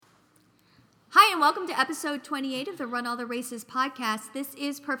welcome to episode 28 of the Run All the Races podcast. This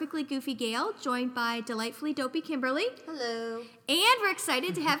is Perfectly Goofy Gail, joined by Delightfully Dopey Kimberly. Hello. And we're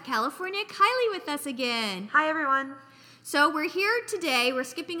excited to have California Kylie with us again. Hi, everyone. So we're here today. We're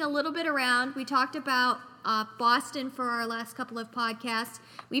skipping a little bit around. We talked about Boston for our last couple of podcasts.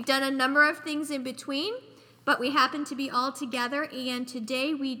 We've done a number of things in between, but we happen to be all together. And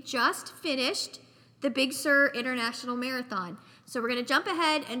today we just finished the Big Sur International Marathon. So we're going to jump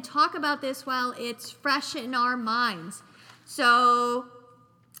ahead and talk about this while it's fresh in our minds. So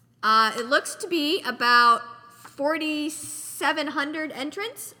it looks to be about 4,700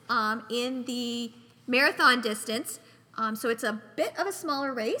 entrants in the marathon distance. So it's a bit of a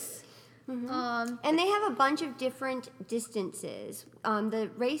smaller race. Mm-hmm. And they have a bunch of different distances. The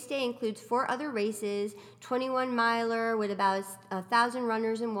race day includes 4 other races, 21-miler with about 1,000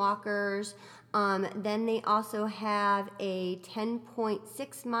 runners and walkers. Then they also have a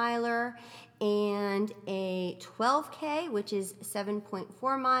 10.6-miler and a 12K, which is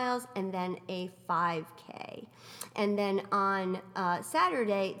 7.4 miles, and then a 5K. And then on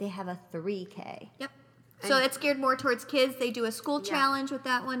Saturday, they have a 3K. Yep. So that's geared more towards kids. They do a school challenge with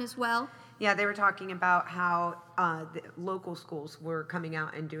that one as well. Yeah, they were talking about how the local schools were coming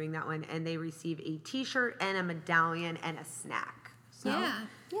out and doing that one, and they receive a T-shirt and a medallion and a snack. So. Yeah.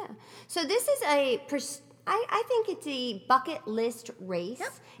 So this is I think it's a bucket list race.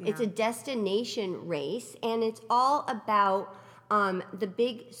 Yep. It's a destination race, and it's all about the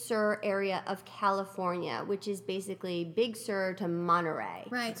Big Sur area of California, which is basically Big Sur to Monterey.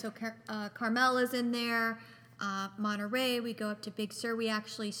 Right. So Carmel is in there. Monterey, we go up to Big Sur. We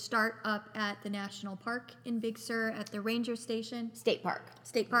actually start up at the National Park in Big Sur at the Ranger Station. State Park,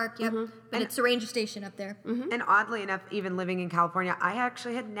 yep. Mm-hmm. But it's a ranger station up there. Mm-hmm. And oddly enough, even living in California, I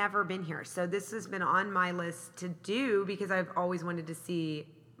actually had never been here. So this has been on my list to do because I've always wanted to see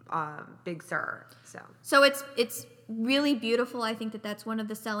Big Sur. So it's really beautiful. I think that's one of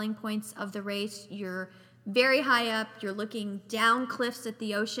the selling points of the race. You're very high up. You're looking down cliffs at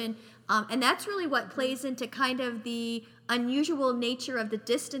the ocean. And that's really what plays into kind of the unusual nature of the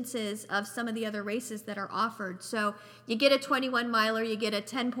distances of some of the other races that are offered. So you get a 21-miler, you get a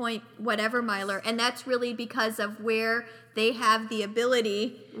 10-point-whatever miler, and that's really because of where they have the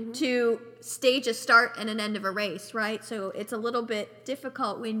ability to stage a start and an end of a race, right? So it's a little bit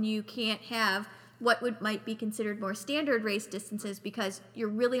difficult when you can't have what might be considered more standard race distances because you're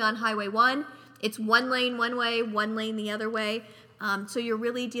really on Highway 1. It's one lane one way, one lane the other way. So you're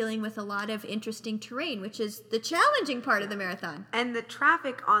really dealing with a lot of interesting terrain, which is the challenging part of the marathon. And the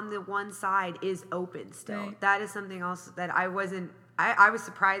traffic on the one side is open still. Right. That is something else that I was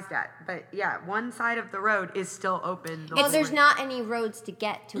surprised at. But yeah, one side of the road is still open. There's not any roads to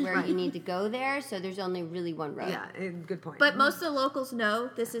get to where you need to go there, so there's only really one road. Yeah, good point. But most of the locals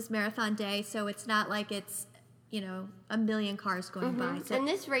know this is marathon day, so it's not like it's a million cars going by. So. And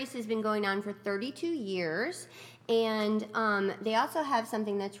this race has been going on for 32 years. And they also have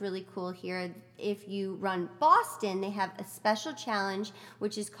something that's really cool here. If you run Boston, they have a special challenge,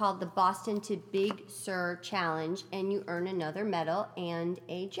 which is called the Boston to Big Sur Challenge. And you earn another medal and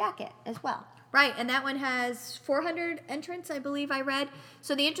a jacket as well. Right, and that one has 400 entrants, I believe I read.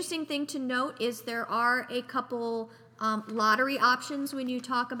 So the interesting thing to note is there are a couple lottery options when you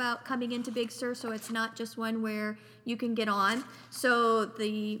talk about coming into Big Sur, so it's not just one where you can get on. So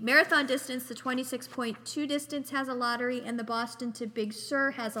the marathon distance, the 26.2 distance has a lottery, and the Boston to Big Sur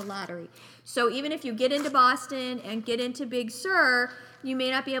has a lottery. So even if you get into Boston and get into Big Sur, you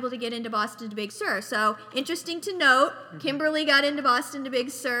may not be able to get into Boston to Big Sur. So interesting to note, Kimberly got into Boston to Big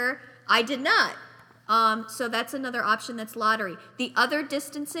Sur. I did not. So that's another option that's lottery. The other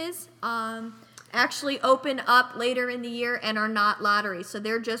distances actually open up later in the year and are not lottery. So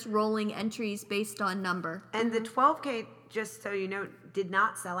they're just rolling entries based on number. And the 12K, just so you know, did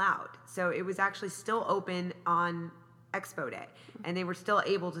not sell out. So it was actually still open on Expo Day. And they were still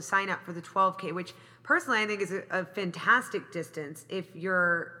able to sign up for the 12K, which personally I think is a fantastic distance. If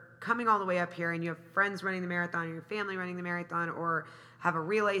you're coming all the way up here and you have friends running the marathon or your family running the marathon or have a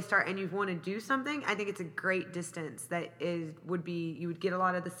relay start and you want to do something, I think it's a great distance that you would get a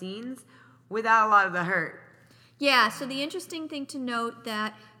lot of the scenes without a lot of the hurt. Yeah, so the interesting thing to note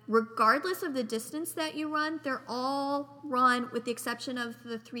that regardless of the distance that you run, they're all run, with the exception of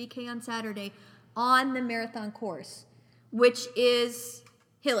the 3K on Saturday, on the marathon course, which is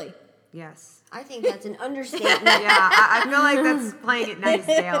hilly. Yes. I think that's an understatement. Yeah, I feel like that's playing it nice,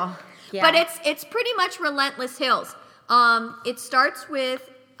 Dale. Yeah. But it's pretty much relentless hills. It starts with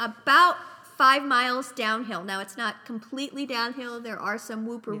about 5 miles downhill. Now, it's not completely downhill. There are some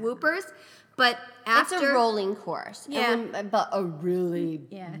whoopers. But after... It's a rolling course. Yeah. But a really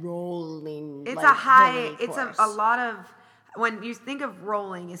rolling It's like, a high. hilly It's course. a lot of when you think of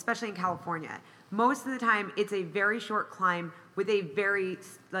rolling, especially in California. Most of the time, it's a very short climb with a very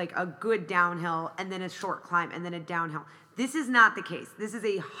like a good downhill, and then a short climb, and then a downhill. This is not the case. This is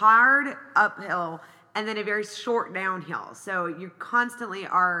a hard uphill and then a very short downhill. So you constantly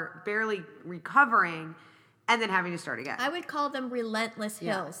are barely recovering and then having to start again. I would call them relentless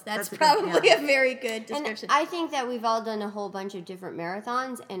Yeah, hills. That's that's a good- probably yeah. a very good And description. I think that we've all done a whole bunch of different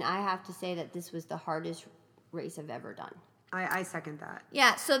marathons, and I have to say that this was the hardest race I've ever done. I second that.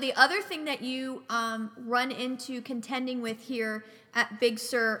 Yeah, so the other thing that you run into contending with here at Big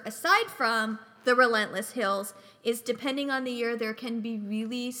Sur, aside from the relentless hills, is depending on the year, there can be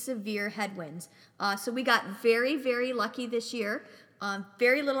really severe headwinds. So we got very, very lucky this year.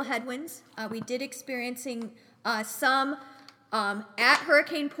 Very little headwinds. We did experiencing some at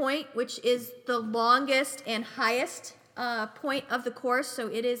Hurricane Point, which is the longest and highest point of the course. So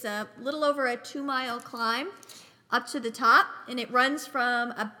it is a little over a 2-mile climb up to the top, and it runs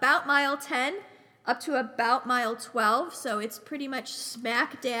from about mile 10 up to about mile 12. So it's pretty much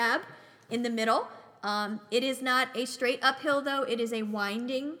smack dab in the middle. It is not a straight uphill, though. It is a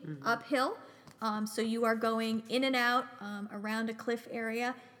winding uphill. So you are going in and out around a cliff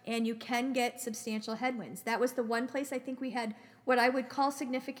area, and you can get substantial headwinds. That was the one place I think we had what I would call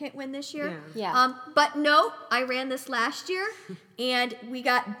significant wind this year. Yeah. But no, I ran this last year, and we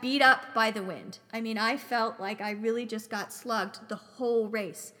got beat up by the wind. I mean, I felt like I really just got slugged the whole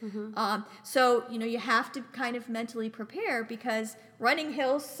race. So, you have to kind of mentally prepare, because running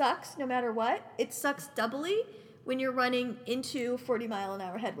hills sucks no matter what. It sucks doubly when you're running into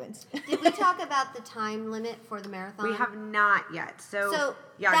 40-mile-an-hour headwinds. Did we talk about the time limit for the marathon? We have not yet. So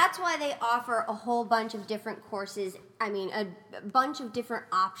yeah, that's why they offer a whole bunch of different courses. I mean, a bunch of different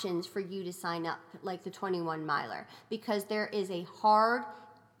options for you to sign up, like the 21 miler, because there is a hard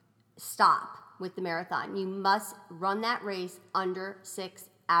stop with the marathon. You must run that race under 6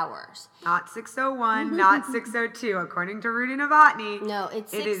 hours. not 6:01, not 6:02, according to Rudy Novotny. No,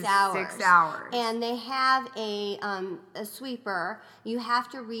 it's 6 it is hours. 6 hours. And they have a sweeper. You have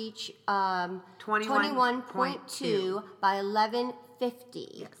to reach 21.2 by 11:50.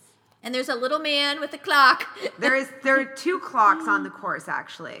 Yes. And there's a little man with a clock. There are 2 clocks on the course,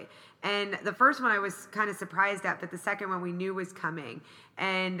 actually. And the first one I was kind of surprised at, but the second one we knew was coming.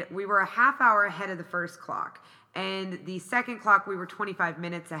 And we were a half hour ahead of the first clock. And the second clock we were 25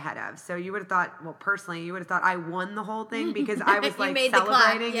 minutes ahead of. So you would have thought, well, personally, you would have thought I won the whole thing, because I was You like made the clock,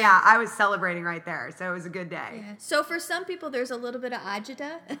 celebrating. yeah. I was celebrating right there. So it was a good day. Yeah. So for some people, there's a little bit of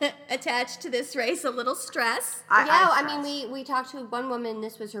agita attached to this race, a little stress. I mean, we talked to one woman.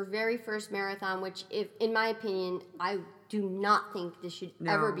 This was her very first marathon, which, if in my opinion, I do not think this should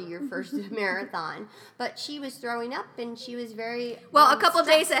ever be your first marathon. But she was throwing up, and she was very Well, a couple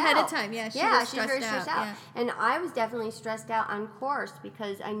days stressed ahead of out. time, yeah, she yeah, was she's very stressed stressed out, out. yeah. And I was definitely stressed out on course,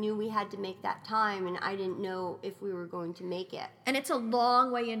 because I knew we had to make that time, and I didn't know if we were going to make it. And it's a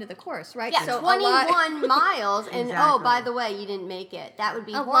long way into the course, right? Yeah, so 21 miles, and oh, Exactly. by the way, you didn't make it. That would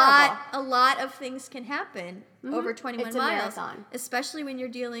be a horrible. lot of things can happen over 21 It's a miles, marathon. especially when you're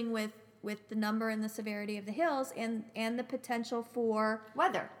dealing with the number and the severity of the hills, and the potential for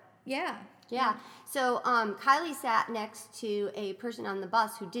Weather. yeah. Yeah. So Kylie sat next to a person on the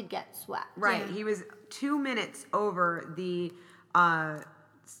bus who did get swept. Right. Yeah. He was 2 minutes over the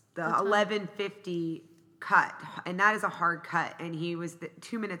 11:50 cut, and that is a hard cut. And he was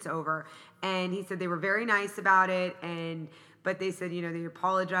 2 minutes over, and he said they were very nice about it, but they said they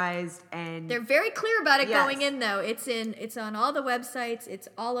apologized, and They're very clear about it Yes. going in, though. It's on all the websites. It's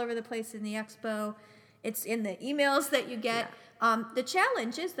all over the place in the expo. It's in the emails that you get. The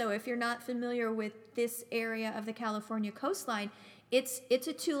challenge is, though, if you're not familiar with this area of the California coastline, it's a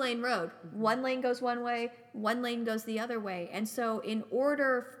 2-lane road. One lane goes one way, one lane goes the other way. And so in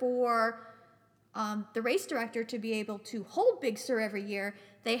order for the race director to be able to hold Big Sur every year,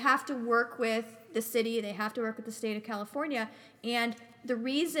 they have to work with the city, they have to work with the state of California. And the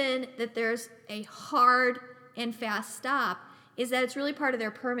reason that there's a hard and fast stop is that it's really part of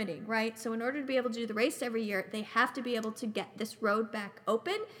their permitting, right? So in order to be able to do the race every year, they have to be able to get this road back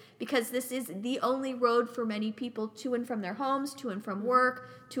open, because this is the only road for many people to and from their homes, to and from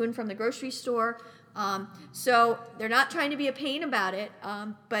work, to and from the grocery store. So they're not trying to be a pain about it,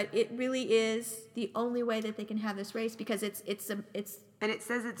 but it really is the only way that they can have this race, because it's and it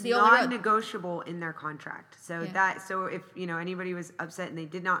says it's the only road. non-negotiable in their contract. So Yeah. so if anybody was upset and they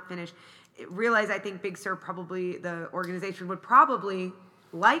did not finish, realize I think Big Sur the organization would probably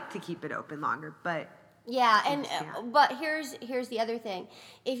like to keep it open longer, but Yeah, and Yeah. but here's the other thing.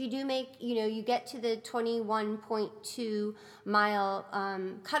 If you do make, you get to the 21.2 mile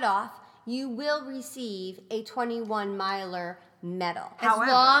cutoff, you will receive a 21 miler medal. As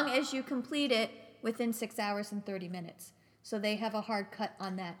long as you complete it within 6 hours and 30 minutes. So they have a hard cut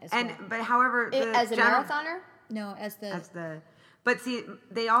on that as well. But however, As a marathoner? No, But see,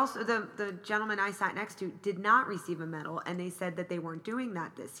 they also the gentleman I sat next to did not receive a medal, and they said that they weren't doing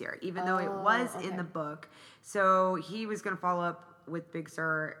that this year, even though it was in the book. So he was going to follow up with Big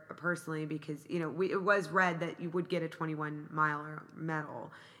Sur personally because it was read that you would get a 21 miler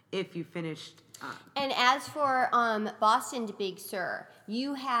medal if you finished. And as for Boston to Big Sur,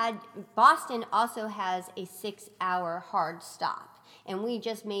 Boston also has a 6-hour hard stop. And we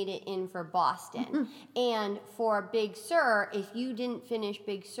just made it in for Boston. And for Big Sur, if you didn't finish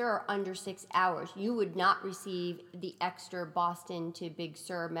Big Sur under 6 hours, you would not receive the extra Boston to Big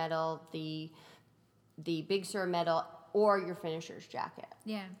Sur medal, the Big Sur medal, or your finisher's jacket.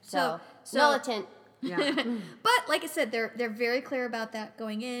 Yeah. So militant. Yeah. But like I said, they're very clear about that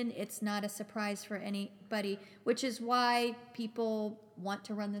going in. It's not a surprise for anybody, which is why people want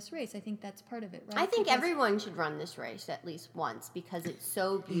to run this race. I think that's part of it, right? I think everyone should run this race at least once because it's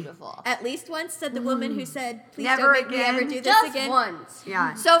so beautiful. At least once, said the woman who said, please Never don't make me again. ever do this Just again. once.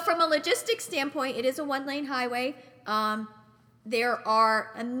 Yeah. So from a logistics standpoint, it is a 1-lane highway. There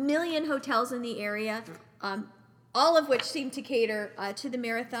are a million hotels in the area, all of which seem to cater to the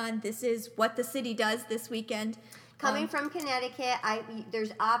marathon. This is what the city does this weekend. Coming from Connecticut,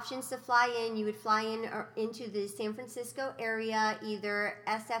 there's options to fly in. You would fly in into the San Francisco area, either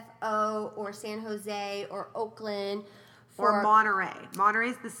SFO or San Jose or Oakland. Or Monterey.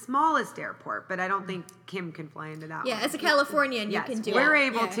 Monterey's the smallest airport, but I don't think Kim can fly into that one. Yeah, as a Californian, Yes, you can do it. we're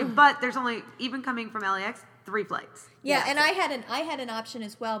able to, but there's only, even coming from LAX, 3 flights. Yeah, and I had an option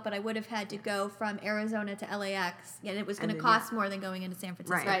as well, but I would have had to go from Arizona to LAX, and it was going to cost more than going into San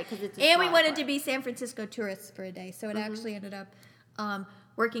Francisco. Right, because it's and we wanted to be San Francisco tourists for a day, so it actually ended up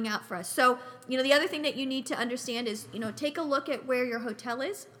working out for us. So, the other thing that you need to understand is, take a look at where your hotel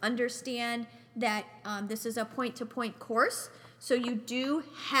is. Understand that this is a point-to-point course, so you do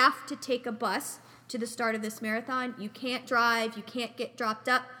have to take a bus to the start of this marathon. You can't drive. You can't get dropped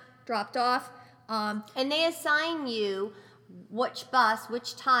off. And they assign you which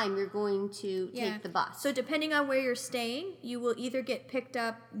time you're going to take the bus. So depending on where you're staying, you will either get picked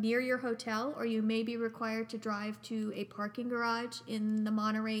up near your hotel or you may be required to drive to a parking garage in the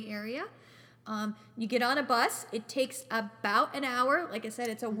Monterey area. You get on a bus. It takes about an hour. Like I said,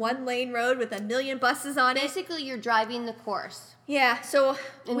 it's a 1-lane road with a million buses on it. Basically, you're driving the course. Yeah, so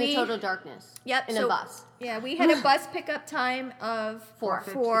in the total darkness. Yep. In a bus. Yeah, we had a bus pickup time of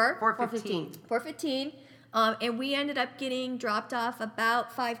 4:15. 4:15. And we ended up getting dropped off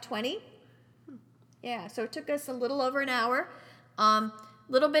about 5:20. Yeah, so it took us a little over an hour.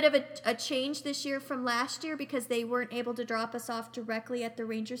 Little bit of a change this year from last year because they weren't able to drop us off directly at the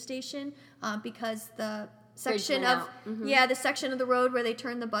ranger station because the section of the section of the road where they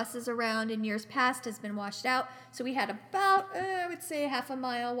turn the buses around in years past has been washed out. So we had about I would say half a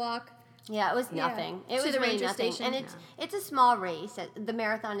mile walk. Yeah, it was nothing. It To was the really ranger nothing. station. And it's a small race. The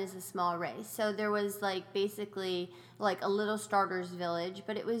marathon is a small race. So there was basically a little starter's village,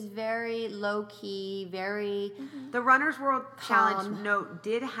 but it was very low key, very The Runner's World Challenge Calm. note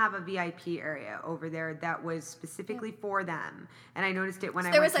did have a VIP area over there that was specifically for them, and I noticed it when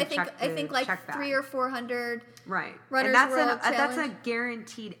I There went was to check the I think like check bag. 300 or 400 Right. Runner's and World that's a Challenge.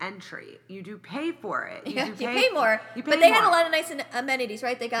 guaranteed entry. You do pay for it. You pay more. You pay but they had a more. lot of nice amenities,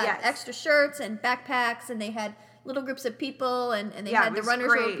 right? They got Yes. extra shirts and backpacks, and they had little groups of people, and they Yeah, had it the was runners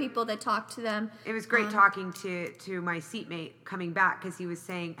great. road people that talked to them. It was great talking to my seatmate coming back because he was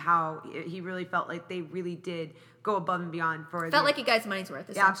saying how he really felt like they really did go above and beyond for Felt like you guys' money's worth,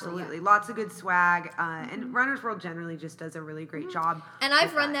 Yeah, essentially. absolutely. Lots of good swag. And Runner's World generally just does a really great job. And I've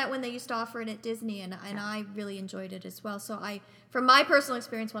with run that when they used to offer it at Disney, and I really enjoyed it as well. So from my personal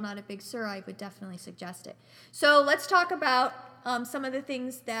experience, while not at Big Sur, I would definitely suggest it. So let's talk about some of the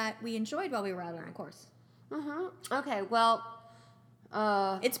things that we enjoyed while we were out on the course. Okay, well,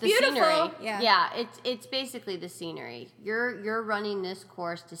 It's the beautiful. Scenery. Yeah. It's basically the scenery. You're running this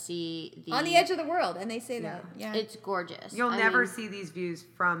course to see On the edge of the world, and they say that. Yeah. It's gorgeous. You'll I never mean, see these views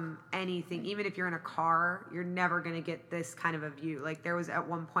from anything. Even if you're in a car, you're never going to get this kind of a view. Like there was at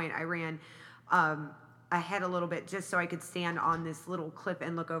one point I ran ahead a little bit just so I could stand on this little cliff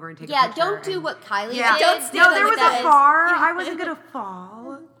and look over and take a picture. don't do what Kylie Yeah. did. Don't stand No, on there the was guys. a bar. I wasn't going to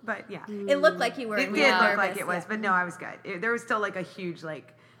fall. But yeah. It looked like you were. It did really look nervous, like it was. yeah. But no, I was good. There was still like a huge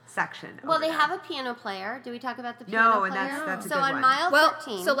section. Well, over they there. have a piano player. Do we talk about the piano No, and player? that's a so good on one. mile Well,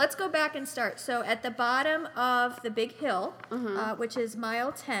 13. so let's go back and start. So at the bottom of the big hill, which is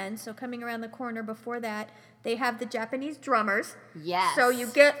mile 10, so coming around the corner before that, they have the Japanese drummers. Yes. So you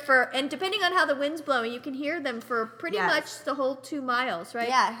get and depending on how the wind's blowing, you can hear them for pretty Yes. much the whole 2 miles, right?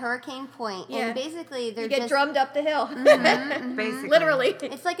 Yeah, Hurricane Point. Yeah. And basically they're You get just drummed up the hill. Basically. Literally.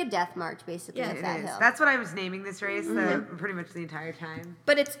 it's like a death march basically Yeah. up It that is. hill. That's what I was naming this race pretty much the entire time.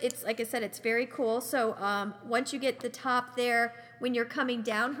 But it's like I said, it's very cool. So once you get the top there, when you're coming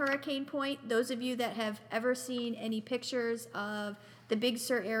down Hurricane Point, those of you that have ever seen any pictures of the Big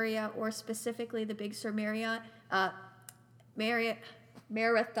Sur area or specifically the Big Sur Marathon.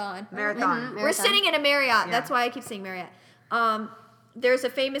 Marathon. We're Marathon. sitting in a Marriott. Yeah. That's why I keep saying Marriott. There's a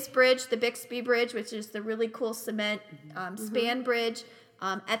famous bridge, the Bixby Bridge, which is the really cool cement span bridge.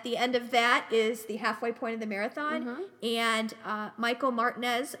 At the end of that is the halfway point of the marathon. And Michael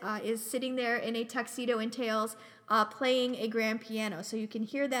Martinez is sitting there in a tuxedo and tails playing a grand piano. So you can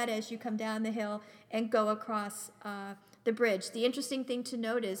hear that as you come down the hill and go across the bridge. The interesting thing to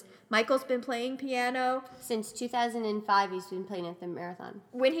note is Michael's been playing piano Since 2005 he's been playing at the marathon.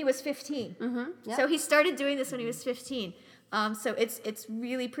 when he was 15. Yep. So he started doing this when he was 15. So it's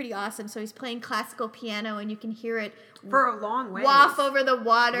really pretty awesome. So he's playing classical piano, and you can hear it For a long way. waft over the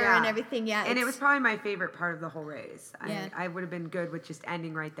water Yeah. and everything. Yeah, And it it's- was probably my favorite part of the whole race. Yeah. I would have been good with just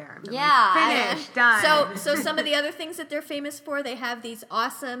ending right there. But Yeah, Finished, done. So some of the other things that they're famous for, they have these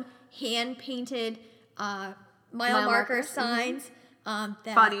awesome hand painted mile marker markers, signs. That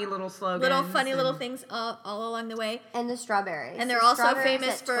funny little slogans. little things all along the way. And the strawberries. And they're The also strawberries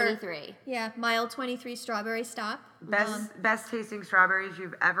famous at for 23. Yeah, mile 23 strawberry stop. Best tasting strawberries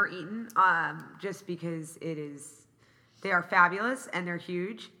you've ever eaten. Just because they are fabulous and they're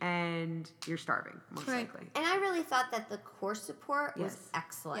huge and you're starving most Right. likely. And I really thought that the course support was Yes.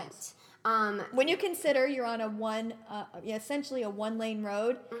 excellent. Yes. Um, When you consider you're on essentially a one-lane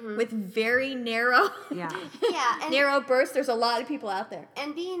road Mm-hmm. with very narrow, Yeah. yeah, and narrow bursts, there's a lot of people out there.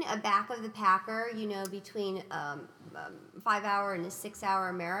 And being a back of the packer, between 5 hour and a 6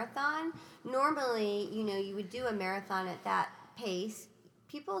 hour marathon, normally, you would do a marathon at that pace.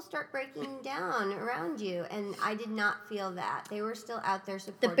 People start breaking down around you, and I did not feel that. They were still out there The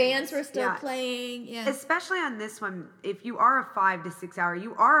supporting bands us. were still Yeah. playing. Yeah. Especially on this one, if you are a 5 to 6 hour,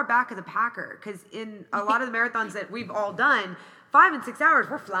 you are a back of the packer. Because in a lot of the marathons that we've all done, 5 and 6 hours,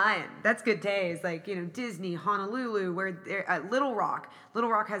 we're flying. That's good days. Like, Disney, Honolulu, where Little Rock. Little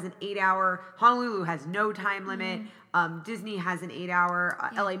Rock has an 8 hour. Honolulu has no time limit. Disney has an 8 hour.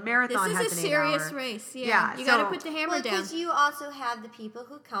 LA Marathon This has is an a 8 hour. serious race. Yeah. Yeah, You got to so- put the hammer Well, down. because you also have the people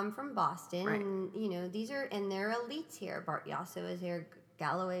who come from Boston, Right. and they're elites here. Bart Yasso was here,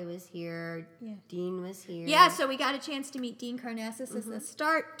 Galloway was here, Yeah. Dean was here. Yeah, so we got a chance to meet Dean Karnassus at the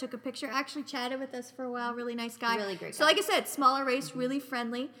start, took a picture, actually chatted with us for a while, really nice guy. Really great So guy. like I said, smaller race, really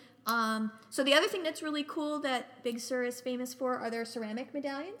friendly. So the other thing that's really cool that Big Sur is famous for are their ceramic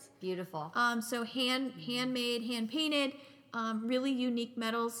medallions. Beautiful. So handmade, hand painted, really unique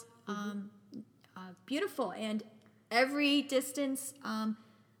metals, beautiful. And every distance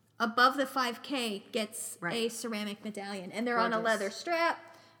above the 5K gets a Right. ceramic medallion, and they're on a Gorgeous. leather strap.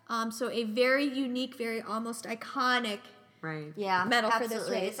 So a very unique, very almost iconic. Right. Yeah, medal for this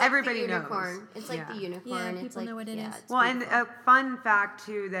absolutely. race. It's like Everybody the knows. unicorn. It's like Yeah. the unicorn. Yeah, it's people like, know what it is. it's Well, and beautiful. a fun fact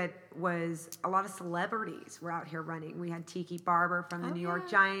too that was a lot of celebrities were out here running. We had Tiki Barber from the New York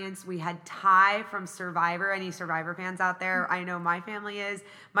Giants. We had Ty from Survivor. Any Survivor fans out there? I know my family is.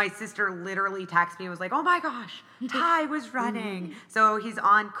 My sister literally texted me and was like, "Oh my gosh, Ty was running." So he's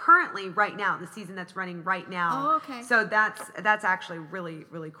on currently right now, the season that's running right now. Oh, okay. So that's actually really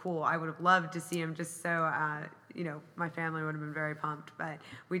really cool. I would have loved to see him just so my family would have been very pumped, but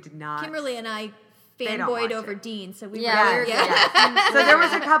we did not. Kimberly and I don't fanboyed watch over it. Dean, so we Yeah, were yeah. So there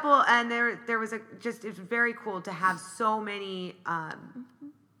was a couple, and there was it was very cool to have so many,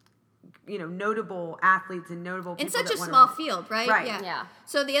 notable athletes and notable people in such that a wanna small run. field, right? Right. Yeah.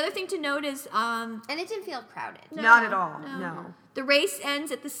 So the other thing to note is And it didn't feel crowded. Not at all. No. the race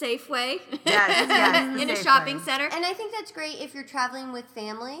ends at the Safeway. Yes, in a Safeway. shopping center. And I think that's great if you're traveling with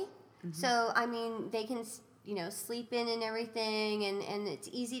family. So, I mean, they can, sleep in and everything, and it's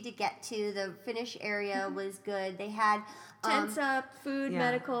easy to get to. The finish area was good. They had Tents up, food, Yeah.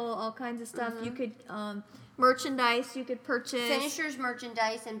 medical, all kinds of stuff. You could merchandise you could purchase. finishers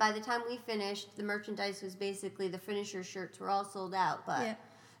merchandise, and by the time we finished, the merchandise was basically the finisher shirts were all sold out, but Yeah.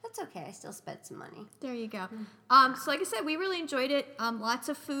 that's okay. I still spent some money. There you go. So like I said, we really enjoyed it. Lots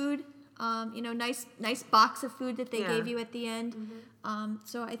of food. Nice box of food that they Yeah. gave you at the end.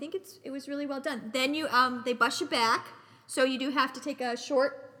 So I think it was really well done. Then they bus you back, so you do have to take a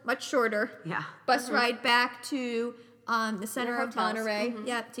much shorter bus ride back to the center Your of hotels. Monterey.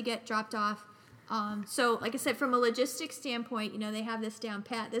 Yeah, to get dropped off. So, like I said, from a logistics standpoint, they have this down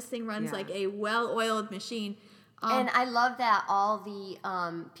pat. This thing runs like a well-oiled machine. And I love that all the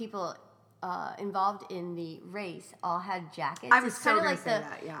people involved in the race all had jackets. I was It's so kinda gonna like say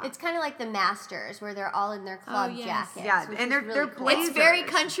that, yeah. It's kind of like the Masters, where they're all in their club yes. jackets. Yeah, which and is they're really cool. blazers. It's very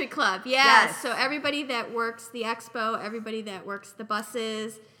country club, Yes. So everybody that works the expo, everybody that works the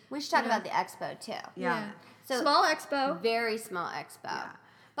buses. We should talk about the expo too. Yeah. So- Small expo. Very small expo. Yeah.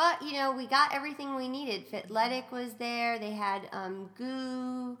 But, we got everything we needed. Fitletic was there. They had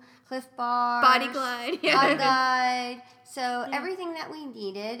Goo, Cliff Bars. Body Glide, yeah. Body Glide. So everything that we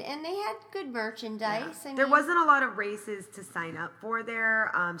needed. And they had good merchandise. I There mean, wasn't a lot of races to sign up for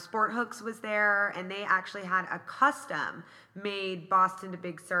there. Sport Hooks was there, and they actually had a custom-made Boston to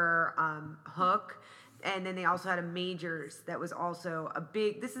Big Sur hook. And then they also had a majors that was also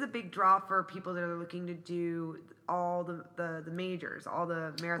this is a big draw for people that are looking to do all the majors, all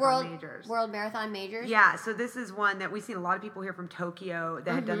the marathon majors. World Marathon Majors. Yeah, so this is one that we've seen a lot of people here from Tokyo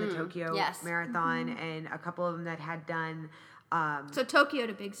that had done the Tokyo Yes. Marathon, and a couple of them that had done So Tokyo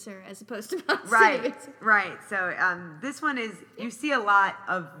to Big Sur as opposed to Boston to right, Big Sur. right. So this one is, you see a lot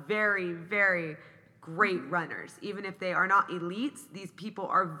of very, very great runners. Even if they are not elites, these people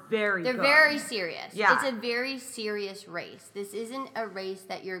are very They're good. very serious. Yeah. It's a very serious race. This isn't a race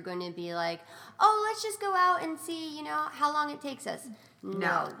that you're going to be like, oh, let's just go out and see, how long it takes us.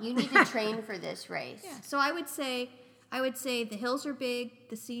 No. You need to train for this race. Yeah. So I would say the hills are big,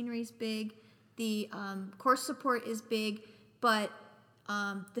 the scenery's big, the course support is big, but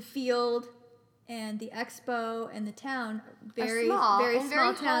the field and the expo and the town very small, very and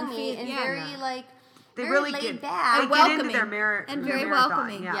small very town homey feel. and yeah. very They very really laid get, back. they And get into welcoming. their And their very marathon.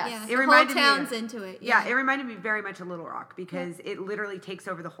 welcoming. Yeah. Yes. The It whole reminded me town's of- into it. Yeah, it reminded me very much of Little Rock because it literally takes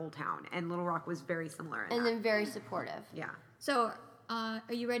over the whole town, and Little Rock was very similar in And that. then very supportive. Yeah. So are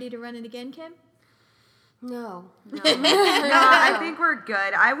you ready to run it again, Kim? No. No, I think we're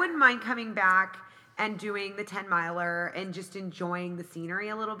good. I wouldn't mind coming back and doing the 10-miler and just enjoying the scenery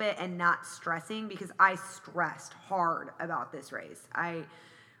a little bit and not stressing, because I stressed hard about this race. I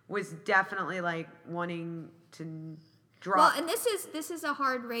was definitely wanting to drop. Well, and this is a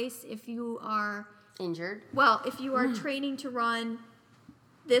hard race if you are Injured. if you are training to run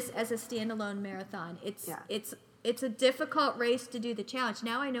this as a standalone marathon. It's a difficult race to do the challenge.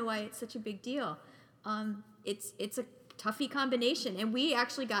 Now I know why it's such a big deal. It's a toughy combination, and we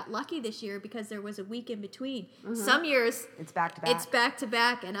actually got lucky this year because there was a week in between. Some years it's back to back. it's back to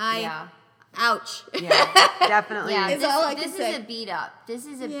back, and Yeah. ouch. Yeah, definitely. Yeah, Is all I this can is say. a beat up. This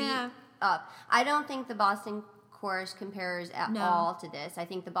is a Yeah. beat up. I don't think the Boston course compares at No. all to this. I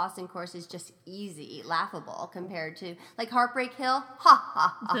think the Boston course is just easy, laughable compared to Heartbreak Hill. Ha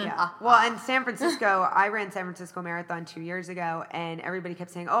ha ha. Yeah. Well, and San Francisco, I ran San Francisco Marathon 2 years ago, and everybody kept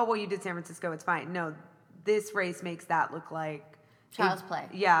saying, "Oh, well, you did San Francisco, it's fine." No, this race makes that look like Child's play.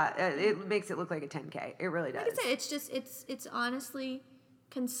 Yeah, it makes it look like a 10K. It really does. Like I said, it's honestly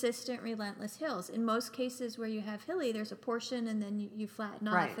consistent, relentless hills. In most cases where you have hilly, there's a portion and then you flatten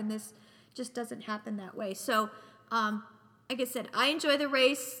off, Right. and this just doesn't happen that way. So, like I said, I enjoy the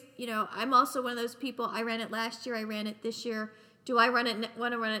race. I'm also one of those people. I ran it last year. I ran it this year. Do I want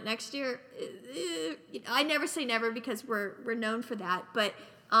to run it next year? I never say never because we're known for that. But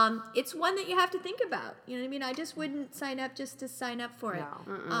it's one that you have to think about. You know what I mean? I just wouldn't sign up just to sign up for it.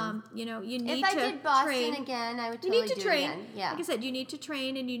 You need If I to did Boston train. again, I would You totally need to do train. it again. Yeah. Like I said, you need to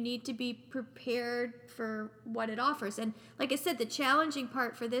train and you need to be prepared for what it offers. And like I said, the challenging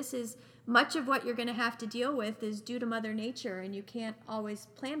part for this is much of what you're going to have to deal with is due to Mother Nature, and you can't always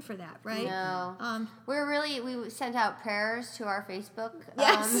plan for that, right? No. We sent out prayers to our Facebook.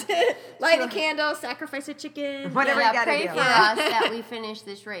 Yes. Light a candle, sacrifice a chicken. Whatever Yeah, you gotta pray do. for us that we finish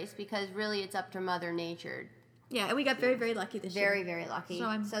this race, because really it's up to Mother Nature. Yeah, and we got very, very lucky this year. Very, very lucky. So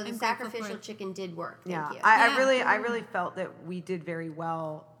I'm the grateful for sacrificial it. chicken did work. Thank Yeah, you. I really felt that we did very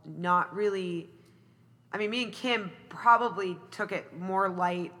well. Not really. I mean, me and Kim probably took it more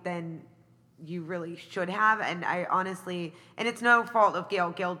light than you really should have, and I honestly, and it's no fault of Gail.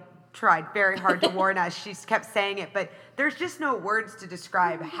 Gail tried very hard to warn us. She kept saying it, but there's just no words to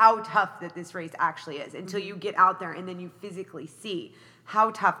describe how tough that this race actually is until you get out there and then you physically see how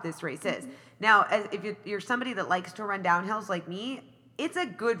tough this race is. Now, if you're somebody that likes to run downhills like me, it's a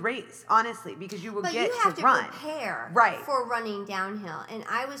good race, honestly, because you will But get you have to run. prepare Right. for running downhill. And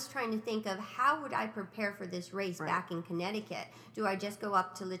I was trying to think of how would I prepare for this race back in Connecticut? Do I just go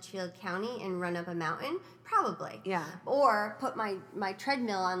up to Litchfield County and run up a mountain? Probably. Yeah. Or put my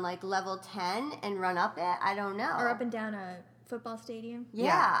treadmill on level 10 and run up it? I don't know. Or up and down a football stadium.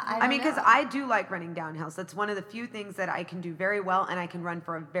 Yeah. I mean, because know. I do like running down hills. That's one of the few things that I can do very well, and I can run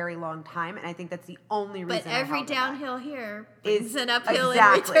for a very long time. And I think that's the only reason. But I every held to that. downhill here is an uphill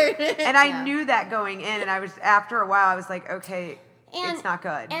exactly. in return. And I knew that going in, and I was after a while, I was like, okay, it's not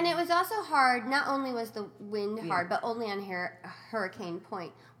good. And it was also hard. Not only was the wind hard, but only on Hurricane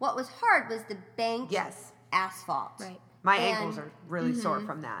Point. What was hard was the banked asphalt. Right. My ankles are really sore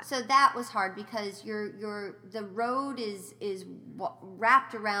from that. So that was hard because the road is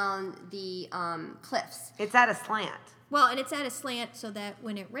wrapped around the cliffs. It's at a slant. Well, and it's at a slant so that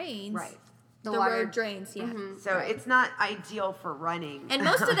when it rains, the water- road drains. Yeah. So it's not ideal for running. And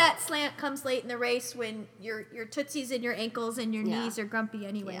most of that slant comes late in the race when your tootsies and your ankles and your knees are grumpy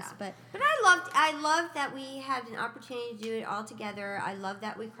anyways. Yeah. But I loved that we had an opportunity to do it all together. I love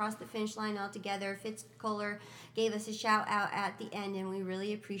that we crossed the finish line all together. Fitz Kohler gave us a shout out at the end, and we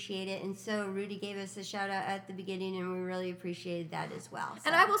really appreciate it. And so Rudy gave us a shout out at the beginning, and we really appreciated that as well.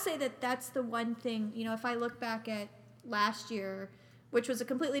 And I will say that that's the one thing, if I look back at last year, which was a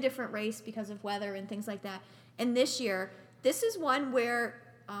completely different race because of weather and things like that, and this year, this is one where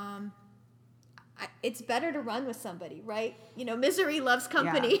it's better to run with somebody, right? Misery loves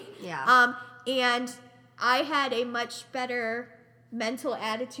company. Yeah. And I had a much better mental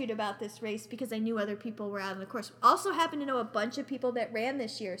attitude about this race because I knew other people were out on the course. Also happened to know a bunch of people that ran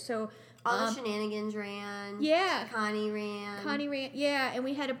this year. So all the Shenanigans ran. Yeah. Connie ran. Yeah, and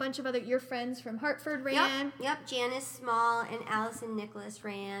we had a bunch of your friends from Hartford ran. Yep. Janice Small and Allison Nicholas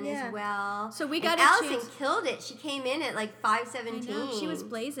ran as well. So we got and a Allison chance. killed it. She came in at like 5:17. I know, she was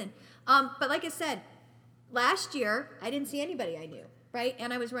blazing. But like I said, last year I didn't see anybody I knew, right?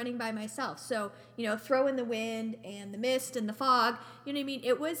 And I was running by myself. So, throw in the wind and the mist and the fog, you know what I mean?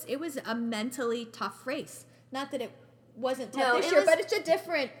 It was a mentally tough race. Not that it wasn't tough this year, but it's a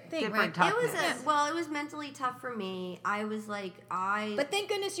different thing, right? Toughness. It was mentally tough for me. I was like, But thank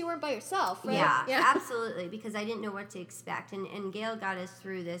goodness you weren't by yourself, right? Yeah, absolutely, because I didn't know what to expect. And Gail got us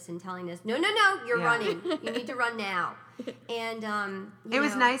through this and telling us, no, you're running. You need to run now. And it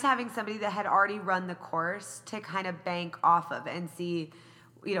was nice having somebody that had already run the course to kind of bank off of and see.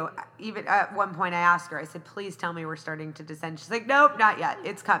 Even at one point I asked her, I said, please tell me we're starting to descend. She's like, nope, not yet.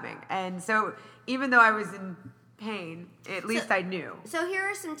 It's coming. And so even though I was in pain, at least I knew. So here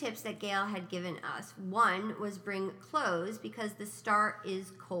are some tips that Gail had given us. One was bring clothes because the start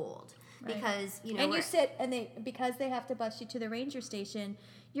is cold. Right. Because, and you sit, and because they have to bus you to the ranger station,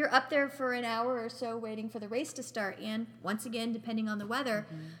 you're up there for an hour or so waiting for the race to start. And once again, depending on the weather,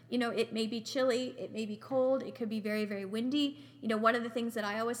 it may be chilly, it may be cold, it could be very, very windy. One of the things that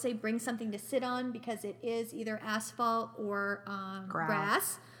I always say, bring something to sit on because it is either asphalt or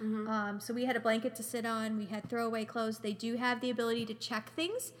grass. So we had a blanket to sit on. We had throwaway clothes. They do have the ability to check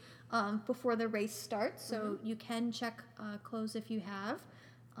things before the race starts. So you can check clothes if you have.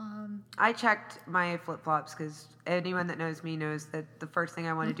 I checked my flip-flops because anyone that knows me knows that the first thing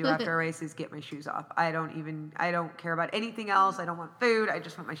I want to do after a race is get my shoes off. I don't care about anything else. I don't want food. I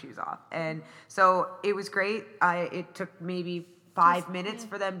just want my shoes off. And so it was great. It took maybe 5 minutes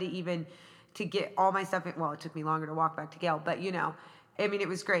for them to get all my stuff in. Well, it took me longer to walk back to Gail, but it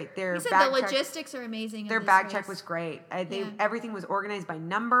was great. Their the logistics are amazing. Their bag check was great. Everything was organized by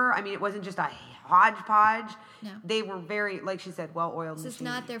number. I mean, it wasn't just a hodgepodge. No. They were very, like she said, well-oiled. This is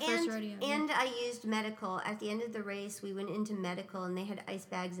not their first rodeo. And I used medical. At the end of the race, we went into medical, and they had ice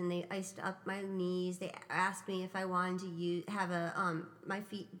bags, and they iced up my knees. They asked me if I wanted to have my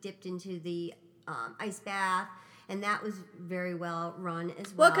feet dipped into the ice bath. And that was very well run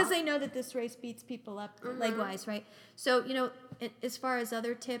as well. Well, because they know that this race beats people up leg-wise, right? So, as far as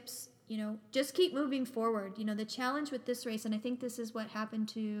other tips, just keep moving forward. The challenge with this race, and I think this is what happened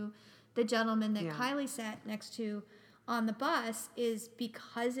to the gentleman that Kylie sat next to on the bus, is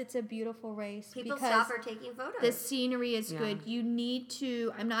because it's a beautiful race. People because stop for taking photos. The scenery is good. You need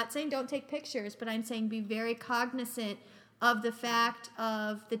to, I'm not saying don't take pictures, but I'm saying be very cognizant of the fact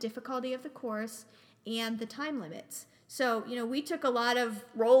of the difficulty of the course and the time limits. So, we took a lot of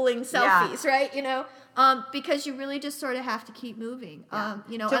rolling selfies, right? Because you really just sort of have to keep moving.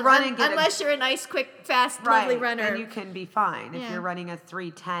 Unless you're a nice, quick, fast, lovely runner. Then you can be fine. If you're running a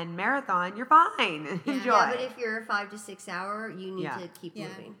 3:10 marathon, you're fine. Enjoy. Yeah, but if you're a 5 to 6 hour, you need to keep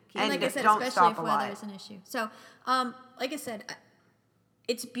moving. And like I said, especially if weather is an issue. So, like I said,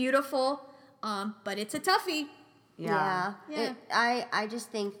 it's beautiful, but it's a toughie. Yeah. I just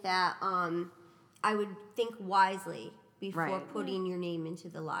think that I would think wisely before putting your name into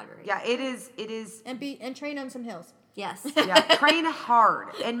the lottery. Yeah, it is. And train on some hills. Yes. Train hard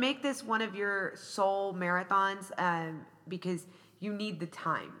and make this one of your soul marathons because you need the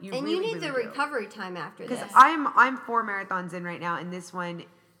time. You And really, you need really the do. recovery time after this. Because I'm 4 marathons in right now, and this one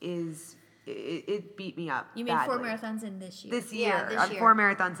is it beat me up. You mean badly. 4 marathons in this year? This year? Yeah, this I'm year. 4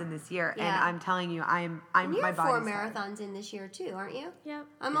 marathons in this year, and Yeah. I'm telling you, I'm And you my have 4 body's tired. marathons in this year too, aren't you? Yep.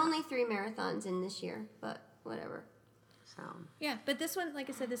 I'm only 3 marathons in this year, but whatever. So Yeah, but this one, like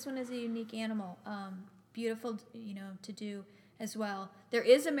I said, this one is a unique animal. Beautiful, to do as well. There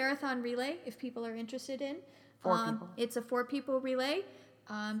is a marathon relay if people are interested in. 4 people. It's a 4 people relay.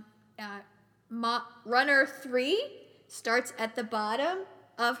 Runner 3 starts at the bottom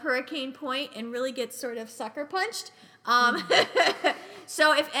of Hurricane Point and really gets sort of sucker punched.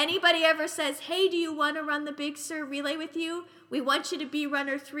 So if anybody ever says, "Hey, do you want to run the Big Sur relay with you? We want you to be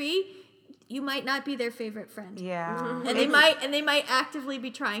runner 3," you might not be their favorite friend. yeah, And they might actively be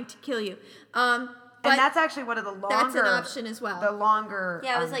trying to kill you. But and that's actually one of the longer. that's an option as well. The longer.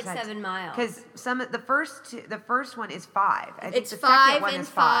 Yeah, it was like 7 miles. Because the first one is 5. I think it's the 5 second one and is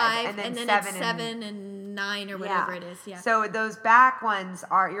 5, and then 7 it's 7 and 9 or whatever it is. Yeah. So those back ones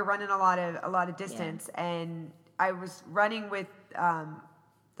you're running a lot of distance, and I was running with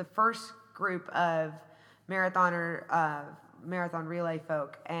the first group of marathon relay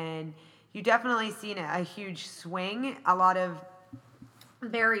folk, and you definitely seen a huge swing. A lot of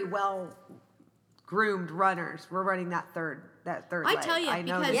very well groomed runners were running that third I leg. tell you, I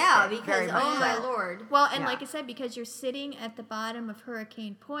know because- this Yeah, very because much oh my so. lord. Well, and Yeah. like I said, because you're sitting at the bottom of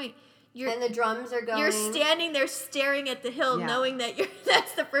Hurricane Point, you're And the drums are going. you're standing there staring at the hill, Yeah. knowing that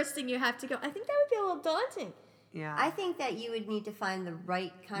that's the first thing you have to go. I think that would be a little daunting. Yeah. I think that you would need to find the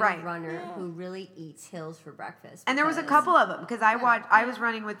right kind Right. of runner who really eats hills for breakfast. And there was a because- couple of them because I was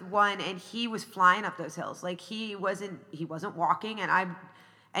running with one, and he was flying up those hills. Like he wasn't walking,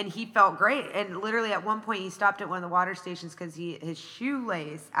 and he felt great. And literally at one point he stopped at one of the water stations because his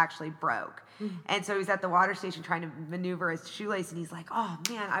shoelace actually broke. And so he was at the water station trying to maneuver his shoelace, and he's like, "Oh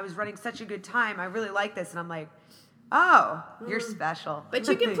man, I was running such a good time. I really like this." And I'm like, "Oh, you're special." But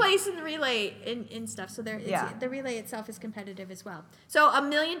you can place in the relay and stuff. So the relay itself is competitive as well. So a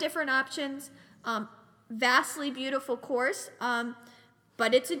million different options. Vastly beautiful course.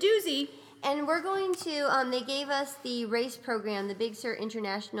 But it's a doozy. And we're going to, they gave us the race program, the Big Sur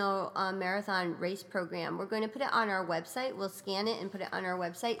International Marathon race program. We're going to put it on our website. We'll scan it and put it on our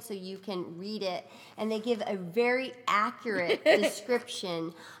website so you can read it. And they give a very accurate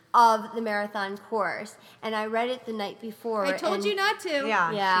description of the marathon course. And I read it the night before. I told and you not to. Yeah,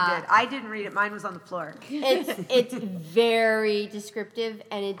 Yeah. she did. I didn't read it. Mine was on the floor. It's very descriptive,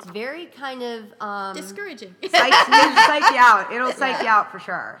 and it's very kind of Discouraging. It'll psych you out. It'll psych you out for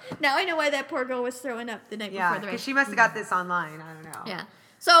sure. Now I know why that poor girl was throwing up the night Yeah, before the because race. she must have got this online. I don't know. Yeah.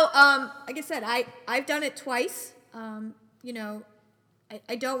 So, like I said, I've done it twice.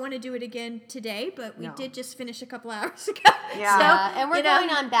 I don't want to do it again today, but we No. did just finish a couple hours ago. Yeah. Yeah, and we're you know. going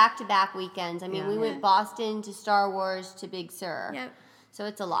on back-to-back weekends. I mean, Yeah. we went Boston to Star Wars to Big Sur. Yeah. So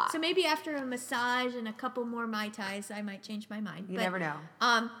it's a lot. So maybe after a massage and a couple more Mai Tais, I might change my mind. You never know.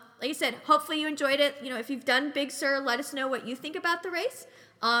 Like I said, hopefully you enjoyed it. If you've done Big Sur, let us know what you think about the race.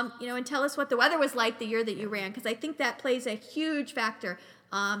 And tell us what the weather was like the year that you ran, because I think that plays a huge factor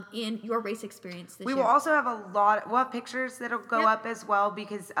in your race experience this We year. will also have we'll have pictures that'll go Yep. up as well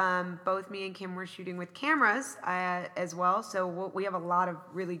because both me and Kim were shooting with cameras as well. So we have a lot of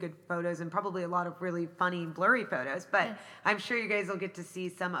really good photos and probably a lot of really funny blurry photos. But Yes. I'm sure you guys will get to see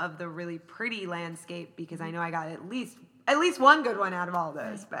some of the really pretty landscape because I know I got at least one good one out of all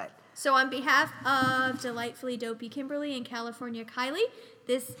those. But So on behalf of Delightfully Dopey Kimberly and California Kylie,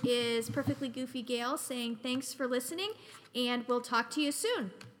 this is Perfectly Goofy Gail saying thanks for listening, and we'll talk to you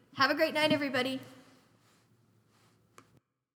soon. Have a great night, everybody.